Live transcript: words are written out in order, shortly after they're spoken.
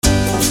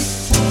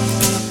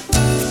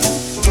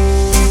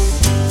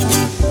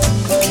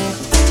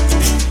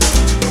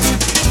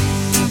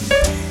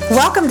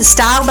Welcome to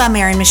Style by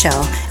Mary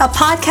Michelle, a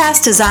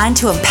podcast designed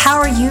to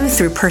empower you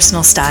through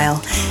personal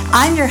style.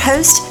 I'm your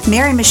host,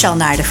 Mary Michelle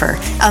Nidifer,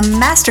 a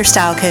master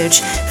style coach,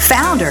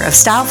 founder of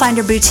Style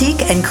Finder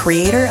Boutique, and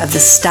creator of the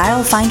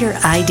Style Finder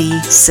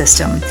ID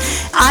system.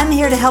 I'm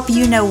here to help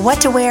you know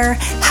what to wear,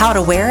 how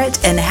to wear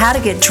it, and how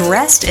to get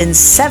dressed in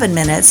 7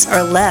 minutes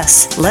or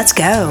less. Let's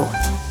go.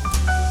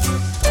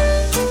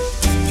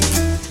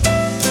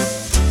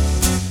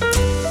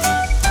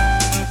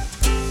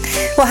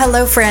 Well,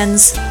 hello,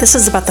 friends. This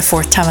is about the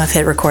 4th time I've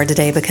hit record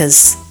today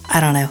because, I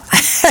don't know.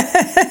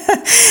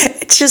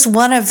 It's just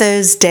one of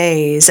those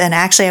days. And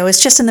actually, I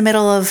was just in the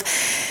middle of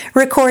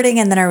recording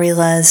and then I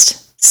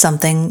realized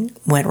something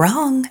went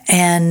wrong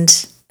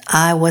and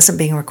I wasn't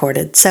being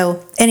recorded.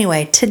 So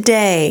anyway,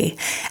 today,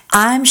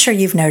 I'm sure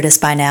you've noticed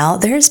by now,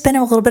 there's been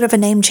a little bit of a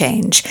name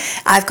change.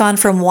 I've gone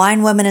from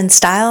Wine Woman in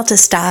Style to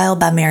Style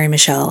by Mary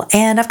Michelle.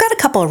 And I've got a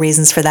couple of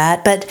reasons for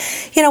that. But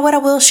you know what I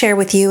will share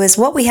with you is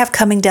what we have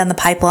coming down the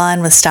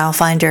pipeline with Style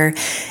Finder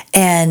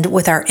and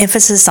with our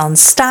emphasis on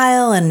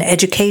style and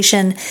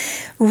education.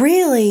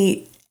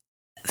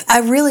 I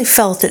really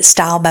felt that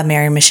Style by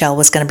Mary Michelle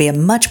was going to be a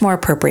much more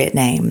appropriate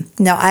name.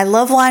 Now, I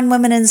love Wine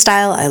Women in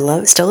Style.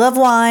 I still love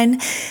wine,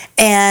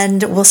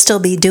 and we'll still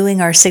be doing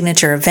our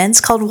signature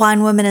events called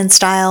Wine Women in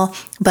Style.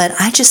 But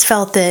I just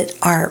felt that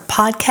our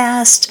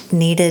podcast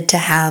needed to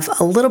have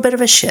a little bit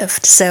of a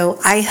shift. So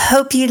I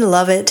hope you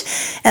love it,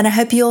 and I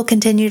hope you'll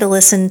continue to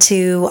listen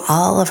to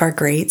all of our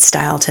great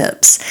style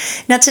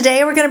tips. Now,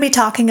 today we're going to be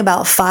talking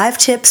about 5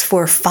 tips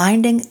for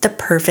finding the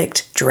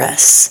perfect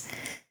dress.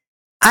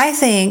 I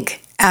think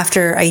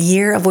after a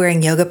year of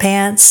wearing yoga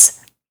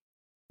pants,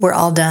 we're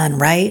all done,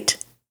 right?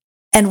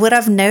 And what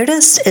I've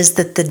noticed is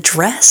that the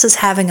dress is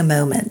having a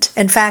moment.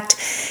 In fact,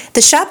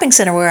 the shopping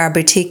center where our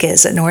boutique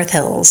is at North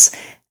Hills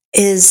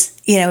is,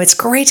 it's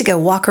great to go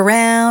walk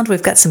around.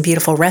 We've got some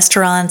beautiful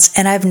restaurants.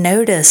 And I've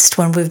noticed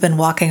when we've been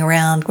walking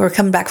around, we were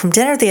coming back from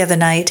dinner the other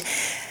night,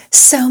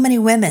 so many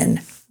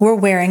women were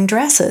wearing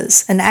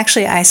dresses. And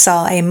actually, I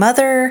saw a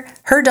mother,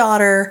 her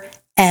daughter,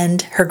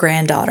 and her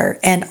granddaughter,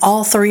 and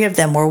all 3 of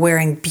them were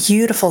wearing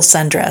beautiful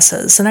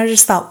sundresses. And I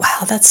just thought,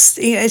 wow,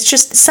 it's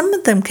just, some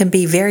of them can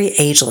be very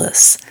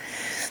ageless.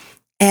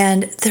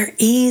 And they're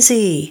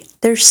easy.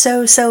 They're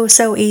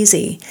so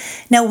easy.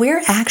 Now,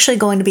 we're actually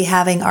going to be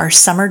having our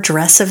summer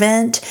dress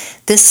event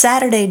this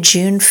Saturday,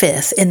 June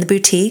 5th in the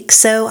boutique.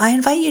 So I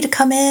invite you to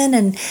come in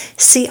and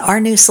see our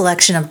new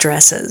selection of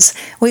dresses.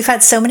 We've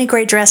had so many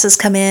great dresses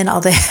come in,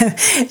 although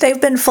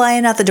they've been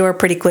flying out the door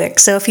pretty quick.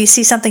 So if you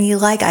see something you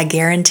like, I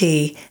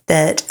guarantee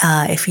that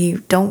if you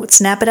don't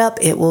snap it up,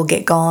 it will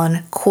get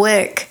gone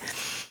quick.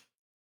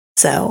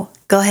 So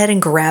go ahead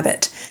and grab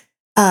it.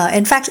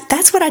 In fact,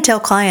 that's what I tell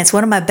clients.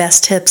 One of my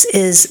best tips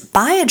is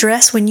buy a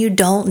dress when you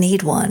don't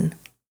need one,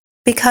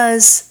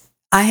 because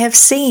I have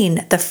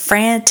seen the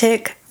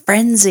frantic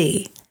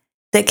frenzy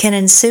that can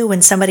ensue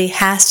when somebody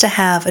has to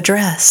have a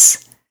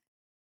dress.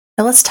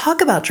 Now let's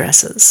talk about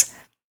dresses.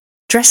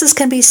 Dresses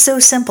can be so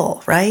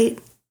simple, right?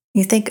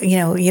 You think,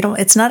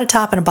 it's not a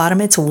top and a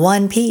bottom, it's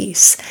one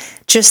piece.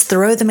 Just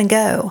throw them and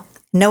go.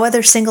 No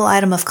other single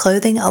item of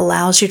clothing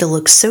allows you to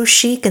look so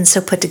chic and so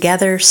put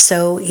together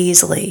so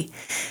easily.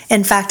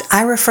 In fact,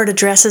 I refer to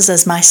dresses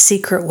as my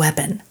secret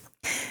weapon,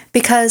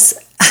 because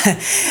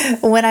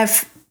when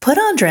I've put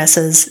on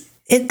dresses,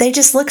 they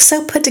just look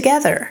so put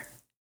together.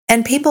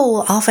 And people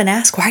will often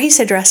ask, why are you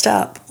so dressed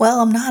up?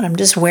 Well, I'm not. I'm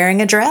just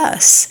wearing a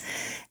dress.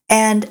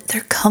 And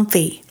they're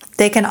comfy.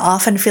 They can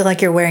often feel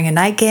like you're wearing a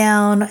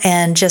nightgown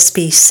and just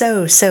be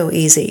so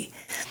easy.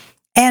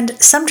 And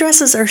some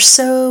dresses are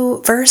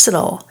so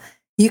versatile.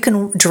 You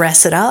can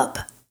dress it up,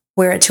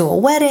 wear it to a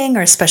wedding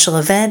or a special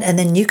event, and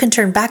then you can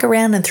turn back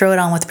around and throw it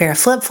on with a pair of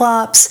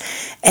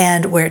flip-flops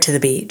and wear it to the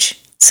beach.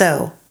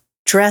 So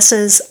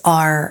dresses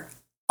are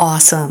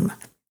awesome.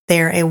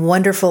 They're a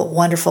wonderful,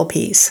 wonderful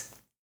piece.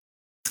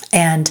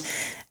 And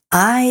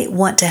I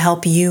want to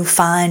help you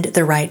find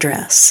the right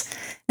dress.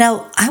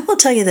 Now, I will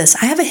tell you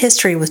this. I have a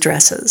history with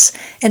dresses.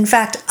 In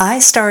fact, I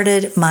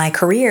started my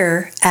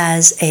career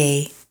as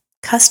a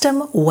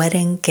custom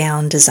wedding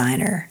gown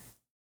designer.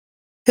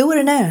 Who would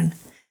have known?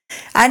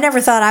 I never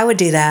thought I would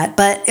do that,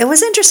 but it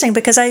was interesting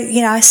because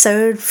I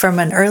sewed from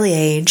an early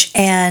age,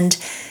 and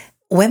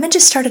women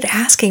just started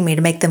asking me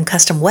to make them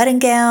custom wedding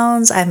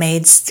gowns. I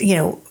made,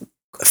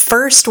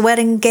 first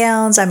wedding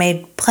gowns. I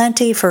made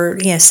plenty for,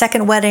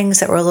 second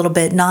weddings that were a little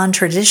bit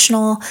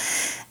non-traditional.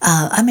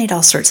 I made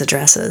all sorts of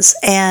dresses.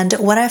 And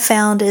what I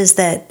found is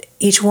that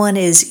each one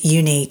is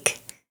unique.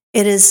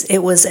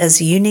 It was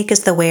as unique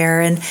as the wearer,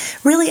 and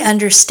really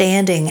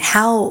understanding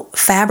how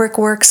fabric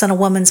works on a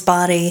woman's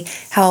body,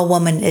 how a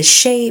woman is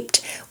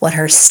shaped, what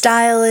her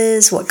style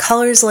is, what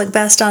colors look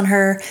best on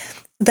her.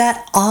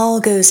 That all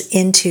goes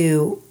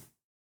into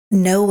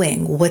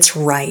knowing what's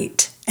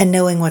right and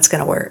knowing what's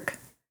going to work.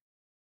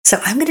 So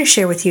I'm going to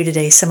share with you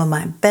today some of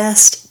my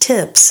best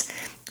tips,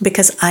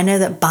 because I know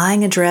that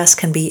buying a dress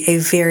can be a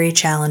very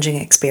challenging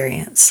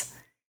experience.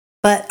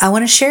 But I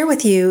want to share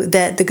with you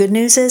that the good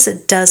news is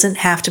it doesn't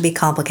have to be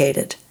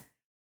complicated.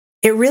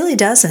 It really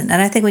doesn't.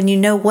 And I think when you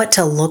know what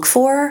to look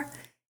for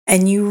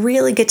and you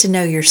really get to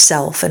know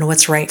yourself and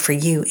what's right for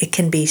you, it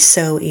can be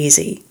so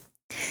easy.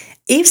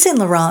 Yves Saint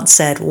Laurent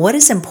said, "What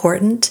is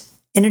important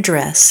in a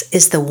dress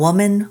is the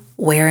woman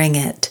wearing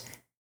it."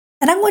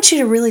 And I want you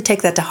to really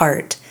take that to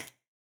heart.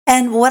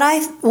 And what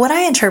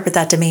I interpret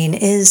that to mean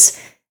is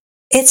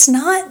it's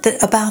not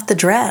about the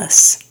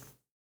dress.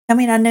 I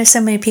mean, I know so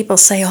many people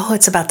say, "Oh,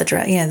 it's about the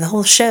dress," the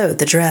whole show,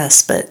 the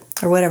dress,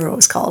 or whatever it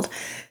was called.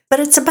 But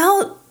it's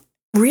about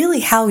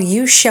really how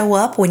you show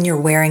up when you're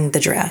wearing the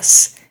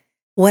dress.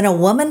 When a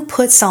woman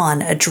puts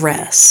on a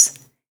dress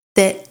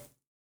that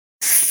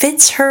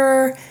fits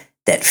her,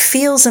 that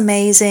feels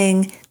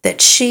amazing,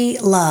 that she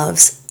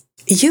loves,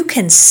 you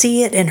can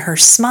see it in her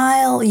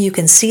smile, you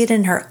can see it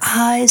in her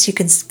eyes, you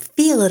can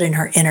feel it in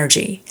her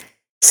energy.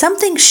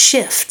 Something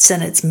shifts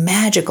and it's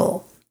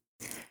magical.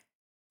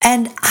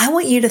 And I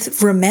want you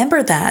to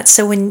remember that.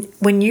 So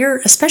when you're,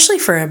 especially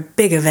for a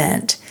big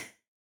event,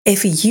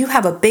 if you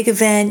have a big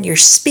event, you're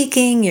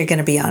speaking, you're going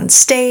to be on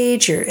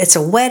stage, it's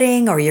a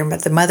wedding, or you're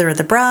the mother of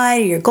the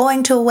bride, or you're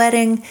going to a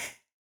wedding,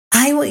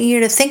 I want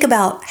you to think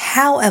about,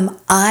 how am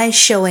I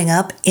showing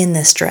up in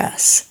this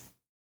dress?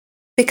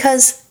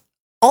 Because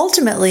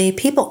ultimately,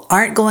 people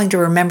aren't going to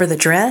remember the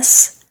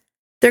dress.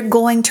 They're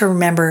going to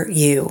remember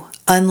you,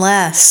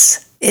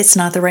 unless it's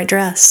not the right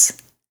dress.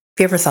 Have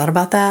you ever thought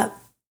about that?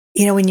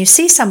 When you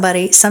see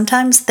somebody,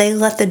 sometimes they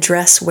let the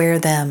dress wear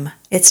them.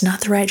 It's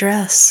not the right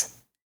dress.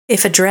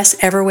 If a dress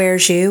ever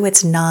wears you,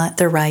 it's not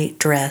the right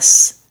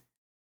dress.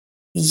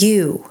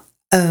 You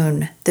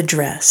own the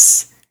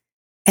dress.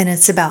 And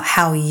it's about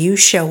how you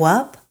show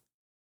up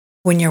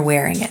when you're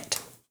wearing it.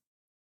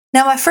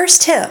 Now, my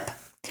first tip,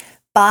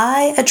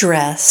 buy a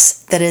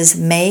dress that is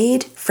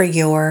made for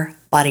your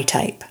body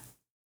type.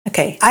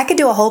 Okay, I could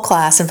do a whole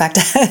class. In fact,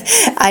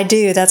 I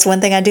do. That's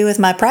one thing I do with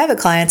my private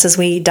clients is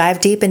we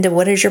dive deep into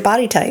what is your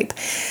body type.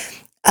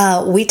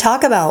 We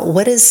talk about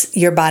what is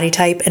your body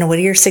type and what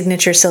are your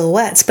signature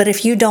silhouettes. But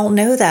if you don't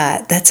know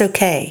that, that's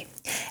okay.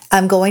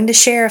 I'm going to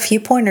share a few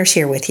pointers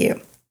here with you.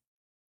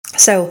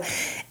 So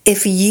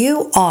if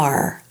you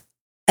are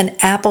an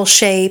apple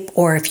shape,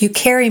 or if you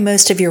carry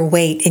most of your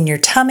weight in your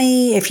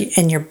tummy,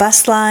 in your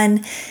bust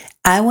line,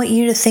 I want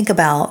you to think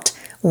about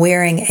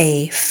wearing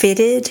a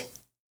fitted,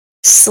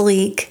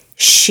 sleek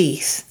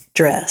sheath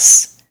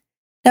dress.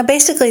 Now,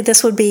 basically,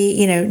 this would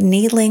be,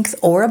 knee length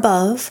or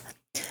above,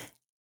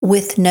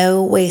 with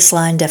no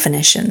waistline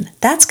definition.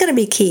 That's going to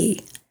be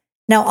key.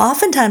 Now,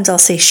 oftentimes I'll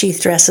see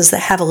sheath dresses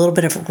that have a little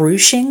bit of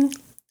ruching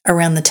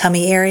around the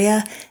tummy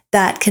area.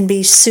 That can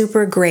be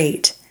super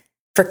great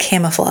for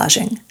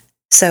camouflaging.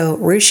 So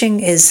ruching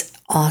is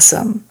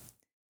awesome.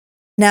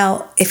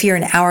 Now, if you're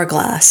an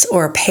hourglass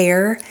or a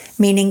pear,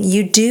 meaning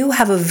you do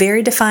have a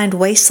very defined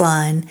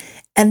waistline,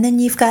 and then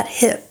you've got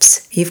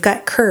hips, you've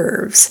got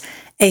curves,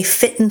 a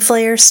fit and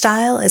flare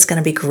style is going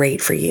to be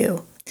great for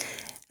you.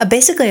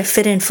 Basically, a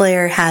fit and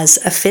flare has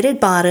a fitted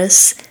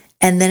bodice,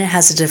 and then it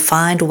has a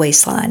defined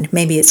waistline.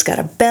 Maybe it's got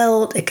a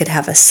belt, it could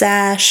have a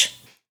sash,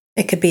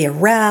 it could be a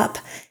wrap,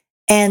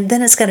 and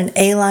then it's got an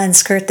A-line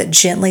skirt that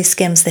gently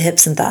skims the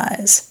hips and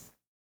thighs.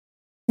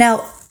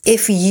 Now,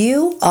 if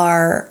you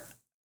are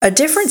a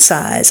different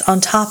size on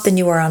top than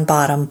you are on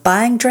bottom,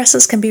 buying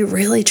dresses can be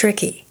really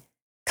tricky.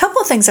 A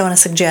couple of things I want to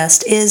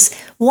suggest is,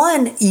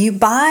 one, you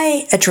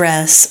buy a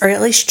dress, or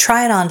at least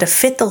try it on to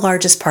fit the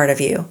largest part of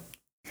you.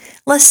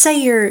 Let's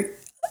say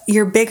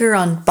you're bigger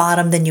on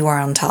bottom than you are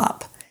on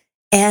top,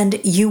 and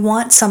you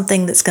want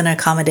something that's going to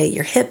accommodate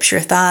your hips,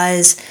 your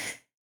thighs,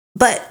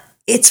 but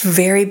it's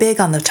very big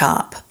on the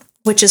top,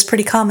 which is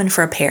pretty common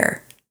for a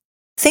pair.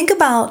 Think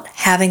about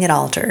having it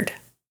altered.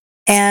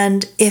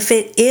 And if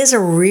it is a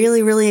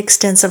really, really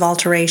extensive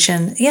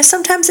alteration,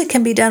 sometimes it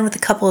can be done with a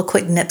couple of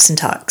quick nips and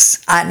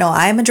tucks. I know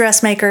I'm a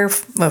dressmaker,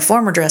 a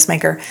former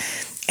dressmaker,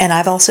 and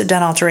I've also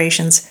done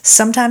alterations.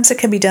 Sometimes it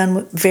can be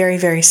done very,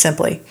 very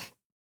simply.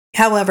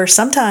 However,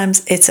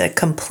 sometimes it's a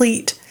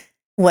complete,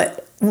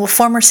 what a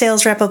former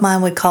sales rep of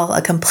mine would call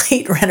a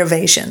complete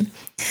renovation.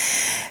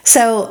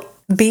 So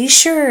be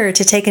sure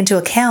to take into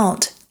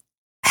account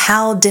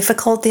how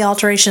difficult the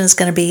alteration is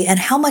going to be and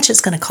how much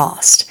it's going to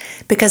cost,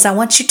 because I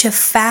want you to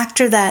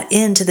factor that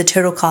into the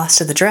total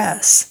cost of the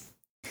dress.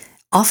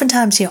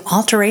 Oftentimes,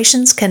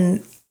 alterations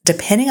can,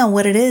 depending on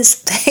what it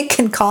is, they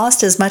can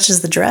cost as much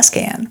as the dress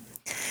can.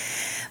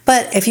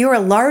 But if you are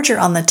larger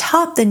on the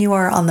top than you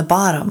are on the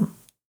bottom,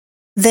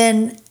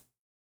 then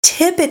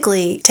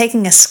typically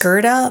taking a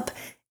skirt up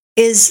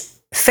is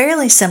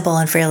fairly simple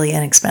and fairly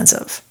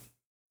inexpensive.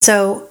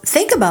 So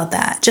think about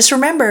that. Just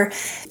remember,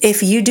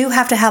 if you do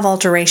have to have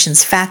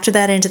alterations, factor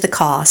that into the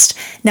cost.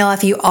 Now,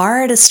 if you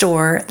are at a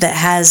store that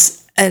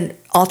has an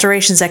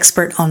alterations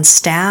expert on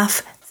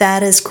staff,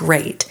 that is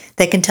great.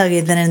 They can tell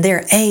you then and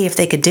there, A, if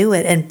they could do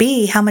it, and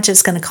B, how much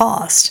it's going to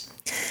cost.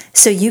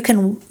 So you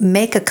can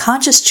make a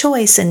conscious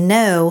choice and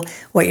know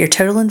what your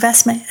total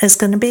investment is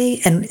going to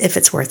be and if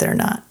it's worth it or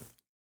not.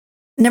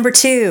 Number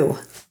 2,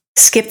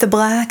 skip the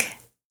black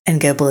and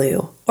go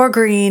blue or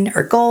green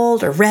or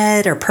gold or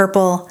red or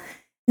purple.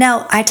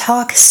 Now, I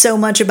talk so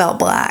much about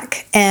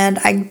black, and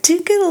I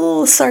do get a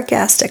little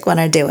sarcastic when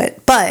I do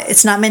it, but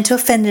it's not meant to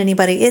offend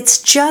anybody.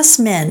 It's just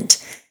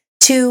meant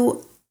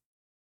to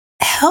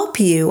help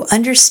you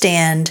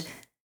understand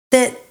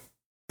that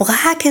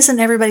black isn't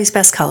everybody's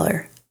best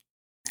color.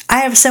 I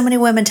have so many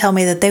women tell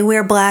me that they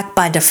wear black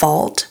by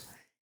default.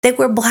 They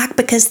wear black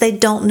because they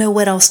don't know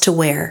what else to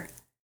wear.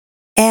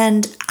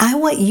 And I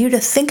want you to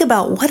think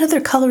about, what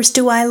other colors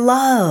do I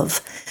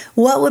love?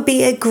 What would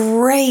be a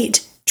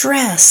great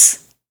dress?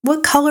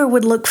 What color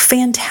would look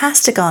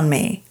fantastic on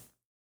me?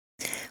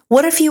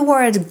 What if you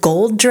wore a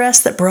gold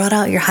dress that brought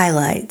out your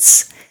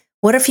highlights?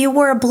 What if you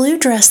wore a blue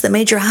dress that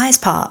made your eyes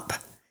pop?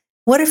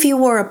 What if you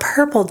wore a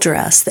purple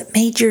dress that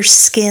made your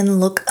skin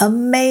look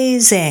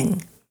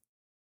amazing?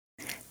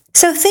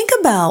 So think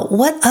about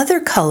what other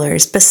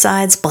colors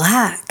besides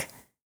black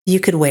you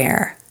could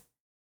wear.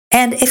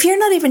 And if you're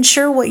not even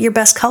sure what your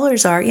best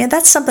colors are,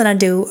 that's something I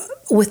do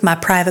with my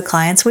private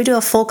clients. We do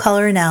a full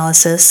color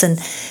analysis and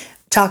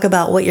talk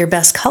about what your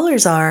best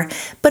colors are.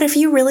 But if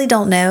you really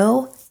don't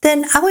know,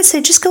 then I would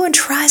say just go and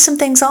try some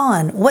things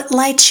on. What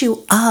lights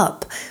you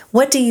up?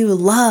 What do you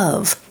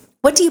love?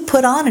 What do you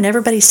put on and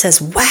everybody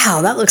says, wow,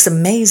 that looks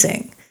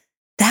amazing?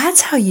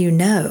 That's how you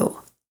know.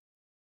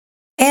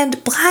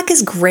 And black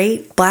is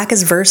great, black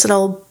is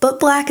versatile, but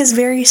black is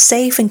very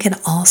safe and can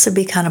also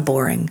be kind of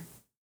boring.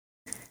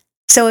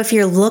 So if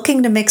you're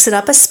looking to mix it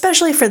up,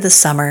 especially for the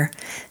summer,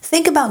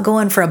 think about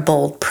going for a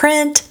bold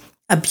print,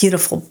 a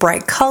beautiful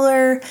bright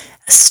color,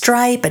 a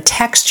stripe, a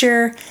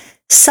texture,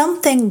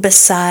 something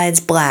besides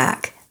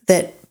black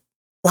that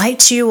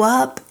lights you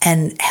up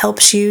and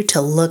helps you to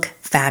look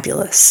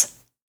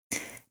fabulous.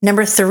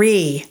 Number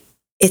 3,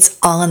 it's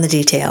all in the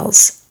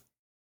details.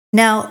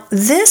 Now,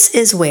 this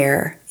is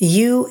where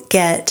you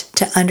get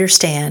to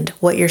understand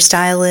what your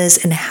style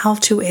is and how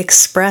to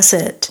express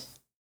it.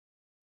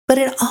 But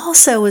it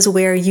also is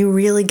where you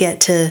really get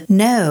to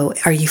know,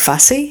 are you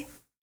fussy?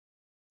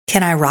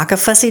 Can I rock a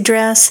fussy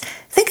dress?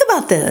 Think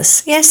about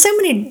this.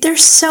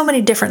 There's so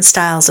many different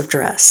styles of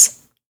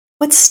dress.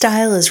 What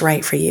style is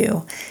right for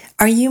you?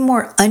 Are you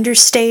more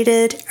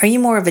understated? Are you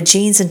more of a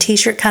jeans and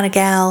t-shirt kind of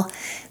gal?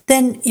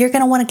 Then you're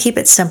going to want to keep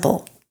it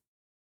simple.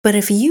 But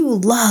if you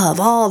love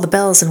all the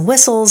bells and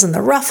whistles and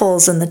the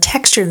ruffles and the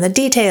texture and the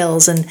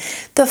details and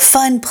the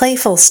fun,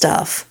 playful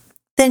stuff,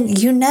 then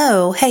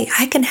hey,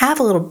 I can have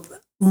a little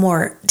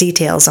more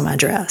details on my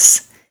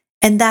dress.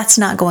 And that's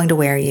not going to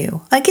wear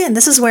you. Again,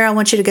 this is where I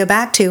want you to go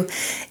back to,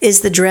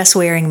 is the dress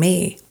wearing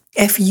me.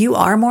 If you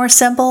are more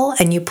simple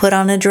and you put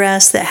on a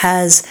dress that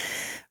has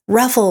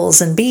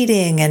ruffles and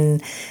beading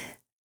and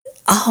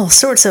all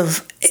sorts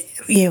of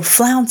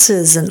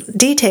flounces and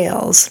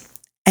details,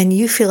 and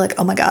you feel like,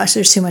 oh my gosh,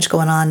 there's too much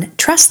going on,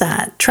 trust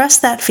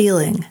that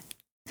feeling,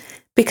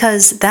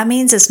 because that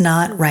means it's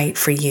not right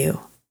for you.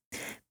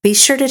 Be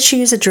sure to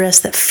choose a dress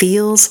that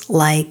feels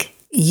like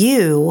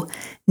you,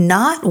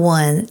 not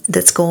one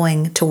that's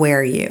going to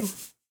wear you.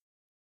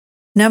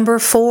 Number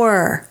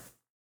 4,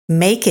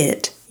 make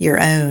it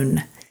your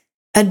own.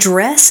 A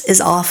dress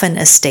is often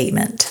a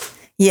statement,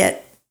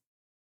 yet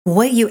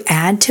what you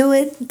add to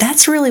it,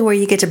 that's really where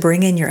you get to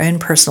bring in your own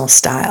personal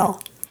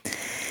style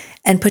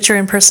and put your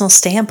own personal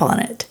stamp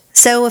on it.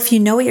 So if you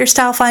know what your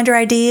Style Finder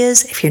ID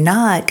is, if you're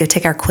not, go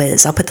take our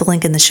quiz. I'll put the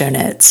link in the show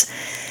notes.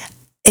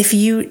 If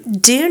you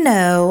do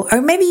know,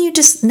 or maybe you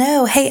just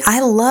know, hey,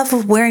 I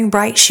love wearing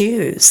bright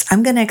shoes.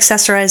 I'm going to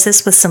accessorize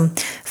this with some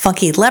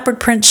funky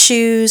leopard print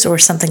shoes or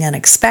something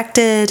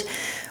unexpected,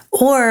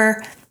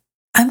 or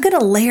I'm going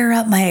to layer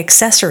up my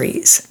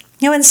accessories.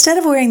 Instead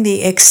of wearing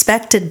the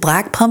expected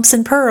black pumps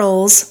and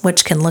pearls,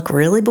 which can look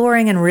really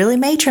boring and really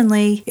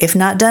matronly if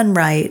not done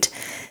right,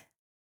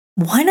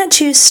 why not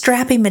choose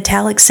strappy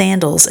metallic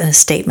sandals and a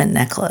statement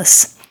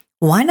necklace?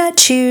 Why not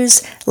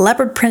choose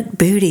leopard print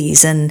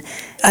booties and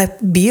a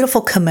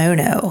beautiful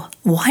kimono?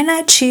 Why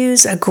not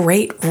choose a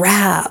great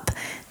wrap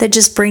that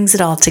just brings it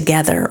all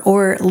together?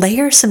 Or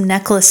layer some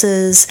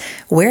necklaces,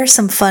 wear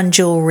some fun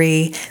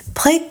jewelry,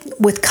 play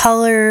with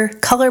color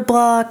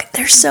block.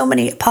 There's so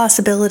many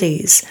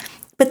possibilities.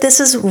 But this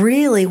is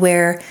really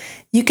where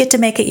you get to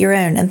make it your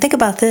own. And think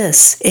about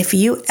this. If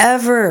you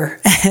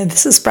ever, and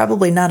this is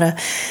probably not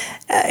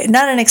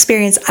an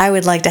experience I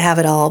would like to have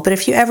at all, but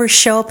if you ever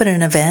show up at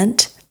an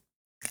event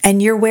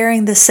and you're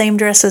wearing the same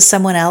dress as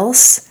someone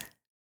else,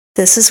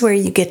 this is where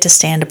you get to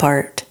stand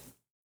apart.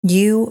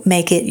 You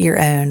make it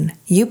your own.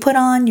 You put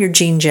on your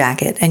jean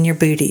jacket and your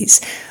booties,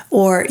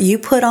 or you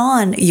put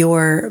on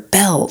your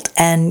belt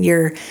and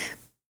your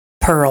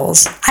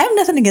pearls. I have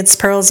nothing against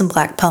pearls and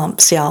black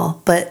pumps,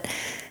 y'all, but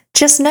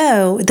just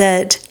know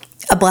that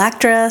a black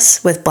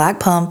dress with black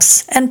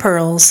pumps and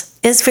pearls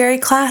is very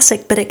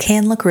classic, but it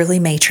can look really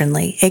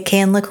matronly. It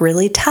can look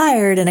really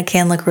tired, and it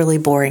can look really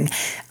boring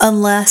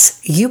unless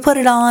you put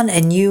it on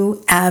and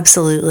you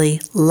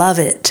absolutely love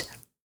it.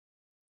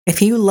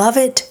 If you love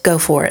it, go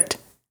for it.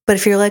 But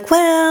if you're like,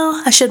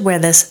 well, I should wear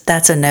this,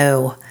 that's a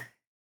no.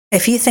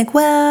 If you think,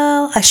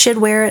 well, I should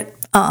wear it,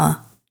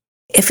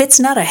 If it's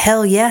not a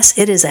hell yes,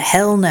 it is a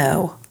hell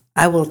no.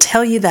 I will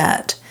tell you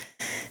that.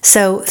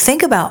 So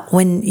think about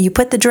when you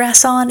put the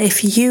dress on,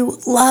 if you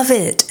love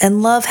it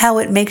and love how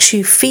it makes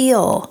you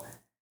feel,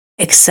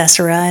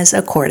 accessorize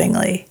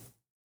accordingly.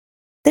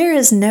 There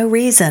is no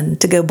reason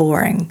to go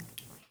boring.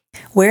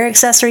 Wear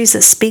accessories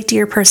that speak to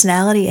your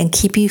personality and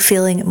keep you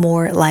feeling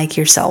more like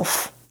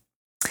yourself.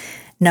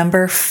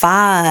 Number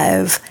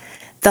 5,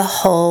 the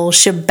whole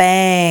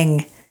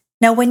shebang.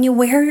 Now, when you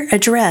wear a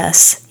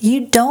dress,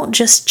 you don't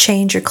just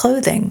change your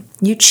clothing.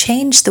 You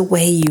change the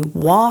way you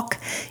walk,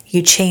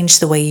 you change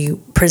the way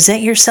you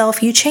present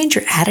yourself, you change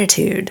your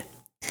attitude.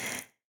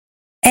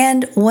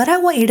 And what I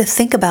want you to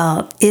think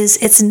about is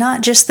it's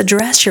not just the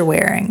dress you're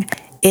wearing.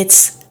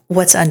 It's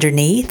what's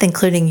underneath,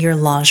 including your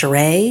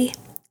lingerie,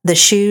 the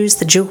shoes,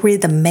 the jewelry,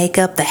 the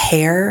makeup, the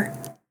hair.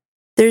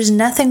 There's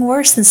nothing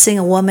worse than seeing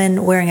a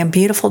woman wearing a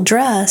beautiful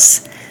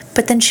dress,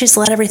 but then she's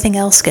let everything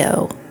else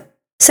go.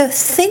 So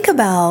think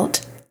about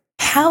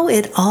how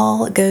it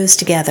all goes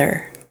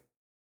together.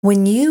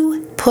 When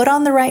you put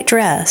on the right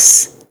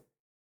dress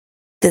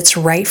that's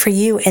right for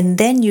you, and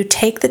then you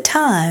take the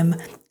time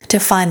to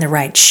find the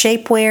right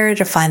shapewear,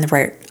 to find the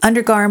right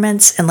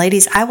undergarments. And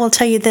ladies, I will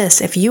tell you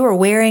this, if you are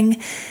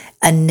wearing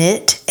a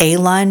knit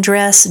A-line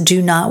dress,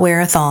 do not wear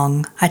a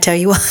thong. I tell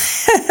you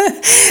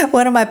what,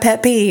 one of my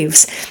pet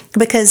peeves,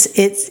 because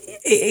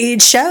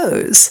it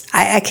shows.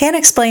 I can't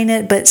explain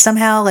it, but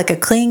somehow like a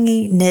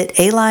clingy knit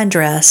A-line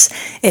dress,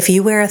 if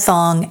you wear a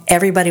thong,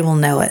 everybody will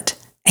know it.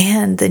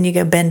 And then you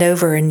go bend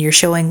over and you're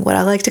showing what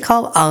I like to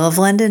call Olive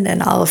London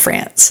and Olive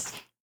France.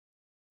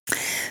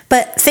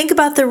 But think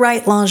about the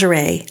right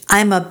lingerie.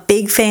 I'm a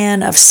big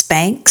fan of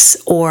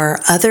Spanx or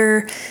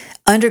other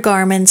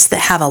undergarments that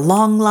have a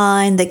long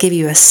line that give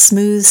you a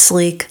smooth,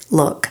 sleek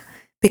look.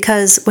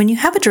 Because when you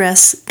have a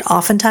dress,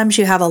 oftentimes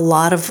you have a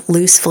lot of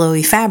loose,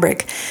 flowy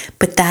fabric,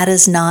 but that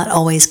is not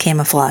always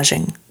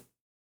camouflaging.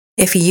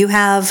 If you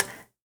have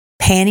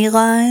panty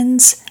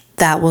lines,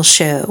 that will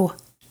show.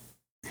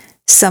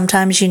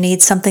 Sometimes you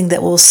need something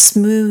that will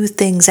smooth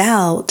things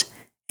out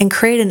and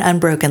create an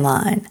unbroken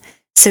line.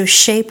 So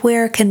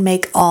shapewear can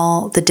make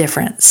all the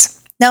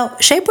difference. Now,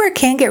 shapewear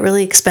can get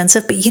really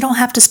expensive, but you don't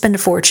have to spend a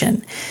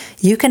fortune.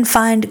 You can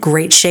find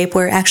great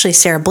shapewear. Actually,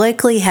 Sara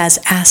Blakely has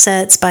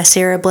Assets by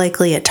Sara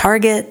Blakely at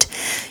Target.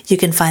 You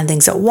can find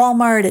things at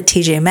Walmart, at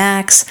TJ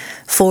Maxx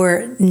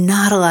for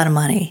not a lot of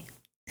money,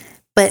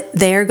 but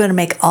they're going to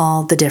make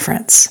all the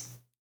difference.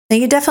 Now,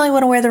 you definitely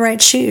want to wear the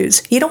right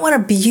shoes. You don't want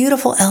a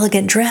beautiful,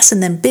 elegant dress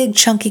and then big,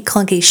 chunky,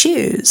 clunky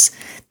shoes.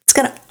 It's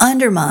going to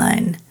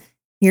undermine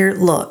your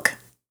look.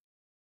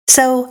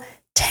 So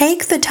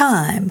take the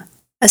time,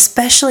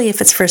 especially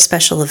if it's for a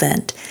special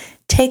event,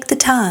 take the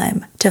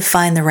time to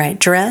find the right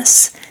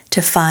dress,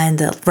 to find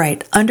the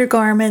right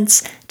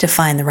undergarments, to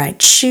find the right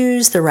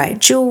shoes, the right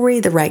jewelry,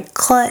 the right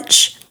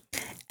clutch,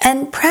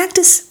 and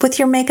practice with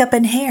your makeup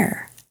and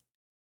hair.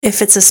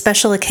 If it's a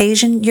special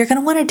occasion, you're going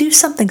to want to do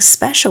something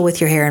special with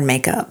your hair and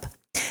makeup.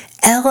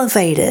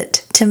 Elevate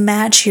it to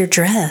match your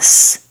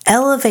dress.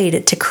 Elevate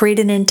it to create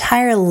an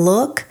entire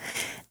look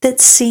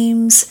that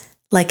seems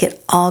like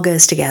it all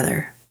goes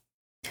together.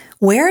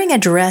 Wearing a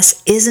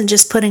dress isn't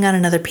just putting on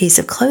another piece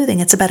of clothing.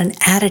 It's about an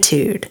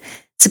attitude.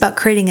 It's about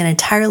creating an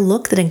entire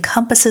look that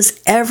encompasses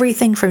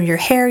everything from your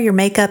hair, your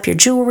makeup, your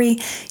jewelry,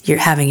 you're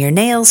having your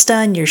nails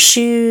done, your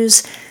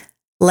shoes,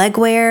 leg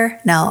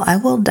wear. Now, I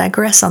will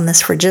digress on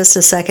this for just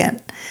a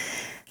second.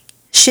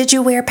 Should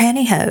you wear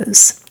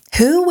pantyhose?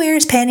 Who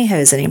wears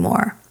pantyhose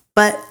anymore?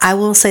 But I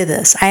will say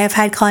this. I have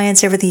had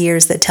clients over the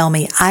years that tell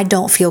me I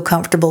don't feel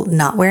comfortable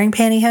not wearing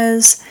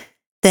pantyhose.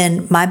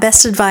 Then my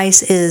best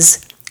advice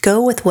is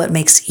go with what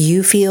makes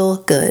you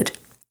feel good.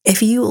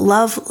 If you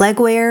love leg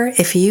wear,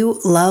 if you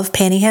love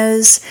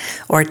pantyhose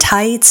or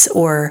tights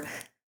or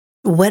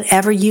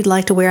whatever you'd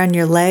like to wear on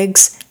your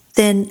legs,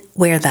 then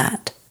wear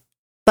that.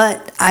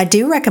 But I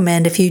do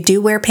recommend if you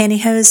do wear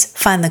pantyhose,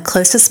 find the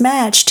closest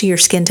match to your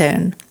skin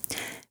tone.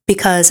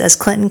 Because as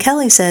Clinton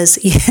Kelly says,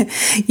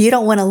 you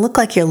don't want to look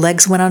like your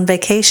legs went on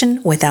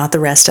vacation without the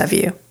rest of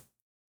you.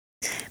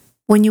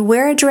 When you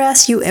wear a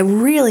dress, you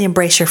really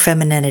embrace your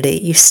femininity.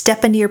 You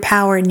step into your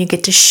power and you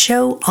get to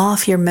show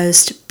off your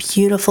most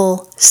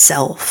beautiful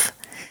self.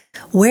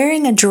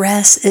 Wearing a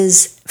dress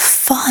is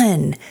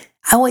fun.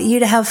 I want you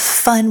to have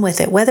fun with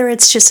it, whether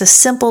it's just a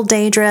simple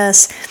day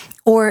dress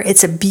or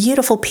it's a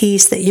beautiful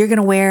piece that you're going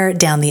to wear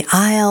down the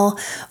aisle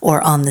or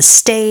on the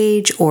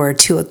stage or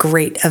to a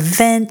great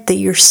event that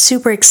you're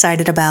super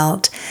excited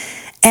about.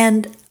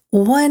 And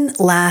one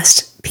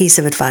last piece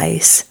of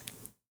advice.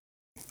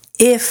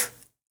 If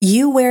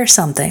you wear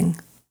something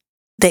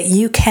that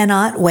you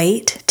cannot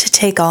wait to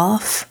take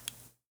off,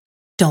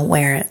 don't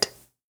wear it.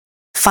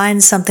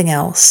 Find something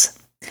else.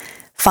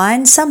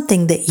 Find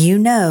something that you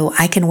know,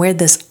 I can wear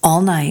this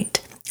all night.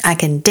 I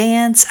can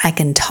dance, I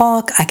can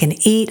talk, I can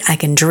eat, I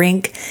can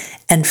drink,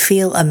 and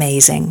feel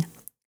amazing.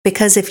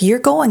 Because if you're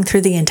going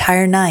through the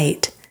entire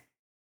night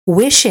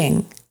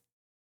wishing,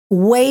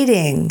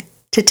 waiting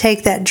to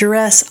take that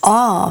dress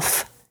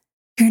off,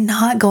 you're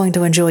not going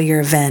to enjoy your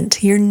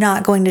event. You're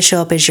not going to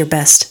show up as your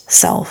best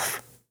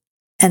self.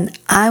 And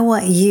I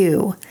want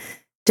you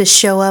to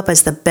show up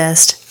as the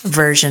best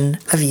version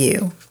of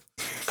you.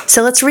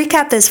 So let's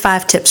recap those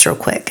 5 tips real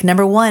quick.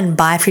 Number 1,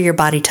 buy for your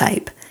body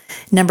type.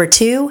 Number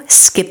 2,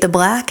 skip the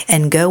black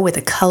and go with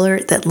a color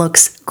that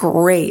looks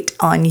great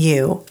on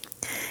you.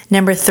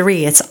 Number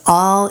 3, it's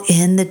all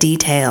in the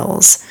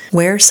details.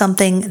 Wear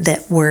something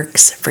that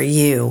works for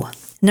you.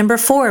 Number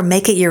 4,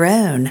 make it your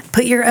own.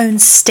 Put your own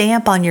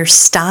stamp on your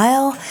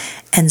style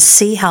and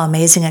see how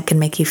amazing it can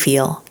make you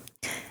feel.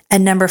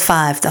 And number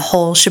 5, the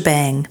whole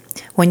shebang.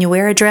 When you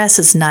wear a dress,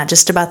 it's not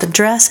just about the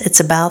dress, it's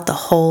about the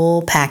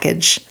whole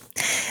package.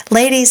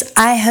 Ladies,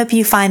 I hope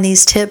you find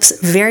these tips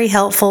very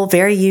helpful,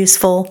 very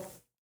useful,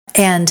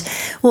 and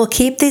we'll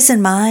keep these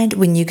in mind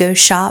when you go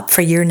shop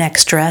for your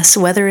next dress,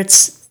 whether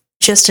it's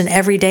just an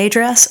everyday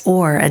dress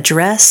or a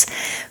dress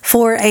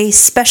for a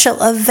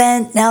special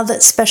event now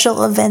that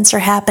special events are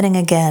happening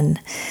again.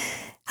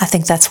 I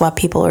think that's why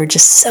people are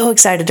just so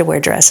excited to wear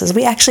dresses.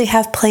 We actually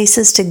have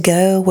places to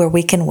go where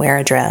we can wear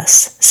a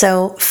dress.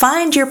 So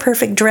find your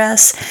perfect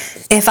dress.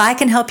 If I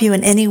can help you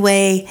in any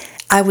way,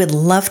 I would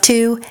love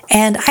to.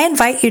 And I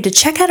invite you to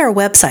check out our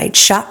website,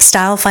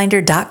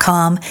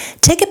 shopstylefinder.com.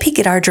 Take a peek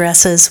at our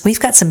dresses. We've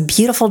got some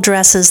beautiful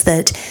dresses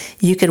that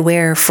you could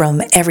wear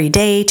from every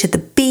day to the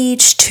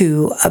beach,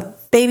 to a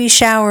baby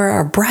shower,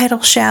 or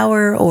bridal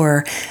shower,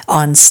 or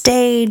on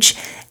stage.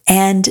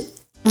 And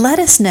let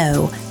us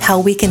know how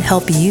we can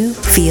help you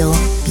feel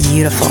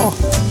beautiful.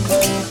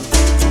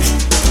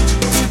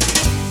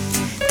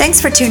 Thanks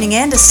for tuning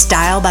in to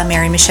Style by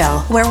Mary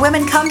Michelle, where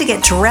women come to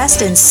get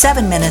dressed in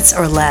 7 minutes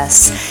or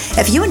less.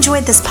 If you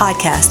enjoyed this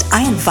podcast,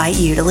 I invite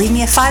you to leave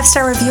me a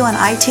 5-star review on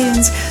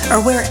iTunes or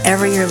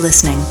wherever you're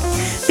listening.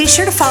 Be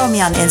sure to follow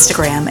me on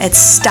Instagram at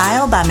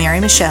Style by Mary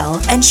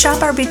Michelle and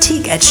shop our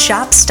boutique at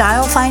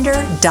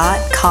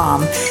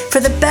shopstylefinder.com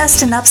for the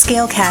best in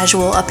upscale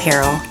casual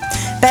apparel.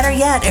 Better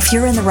yet, if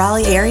you're in the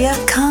Raleigh area,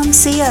 come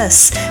see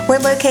us. We're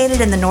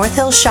located in the North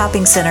Hills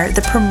Shopping Center,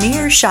 the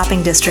premier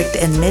shopping district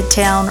in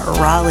Midtown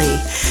Raleigh.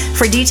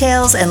 For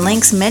details and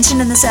links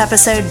mentioned in this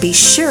episode, be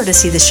sure to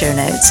see the show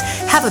notes.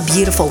 Have a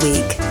beautiful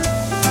week.